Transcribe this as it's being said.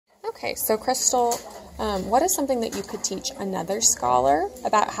Okay, so Crystal, what is something that you could teach another scholar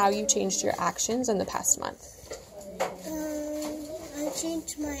about how you changed your actions in the past month? I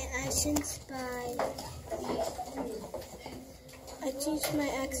changed my actions by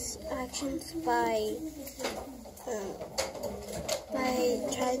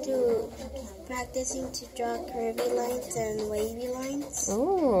trying to practicing to draw curvy lines and wavy lines.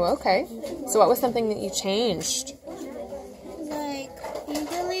 Ooh, okay. So what was something that you changed? Like,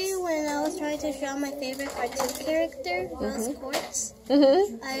 usually when I was trying to draw my favorite cartoon character, Rose Quartz,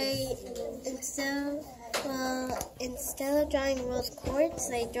 instead of drawing Rose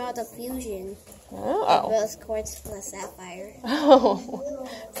Quartz, I draw the fusion. Oh. Rose Quartz plus Sapphire. Oh,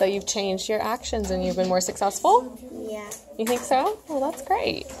 so you've changed your actions and you've been more successful? Yeah. You think so? Well, that's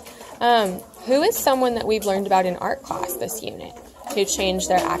great. Who is someone that we've learned about in art class this unit who changed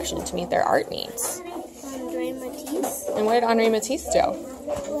their action to meet their art needs? Andre Matisse. And what did Andre Matisse do?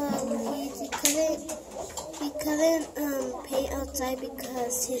 Well, he couldn't paint outside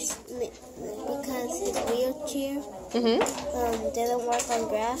because his wheelchair didn't work on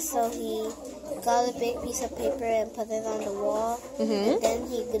grass, so he got a big piece of paper and put it on the wall, and then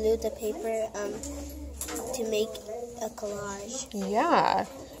he glued the paper to make a collage. Yeah.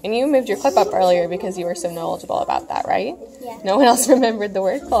 And you moved your clip up earlier because you were so knowledgeable about that, right? Yeah. No one else remembered the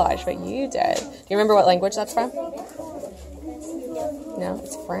word collage, but you did. Do you remember what language that's from? No,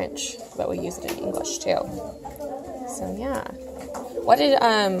 it's French, but we use it in English too. So yeah. What did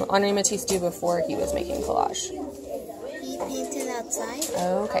Henri Matisse do before he was making collage? He painted outside.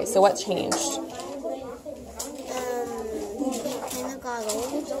 Okay, so what changed? He kind of got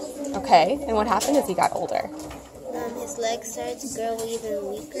old. Okay, and what happened as he got older? His legs started to grow even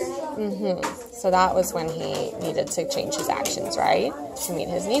weaker. So that was when he needed to change his actions, right? To meet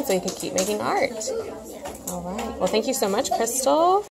his needs so he could keep making art. All right. Well, thank you so much, Crystal.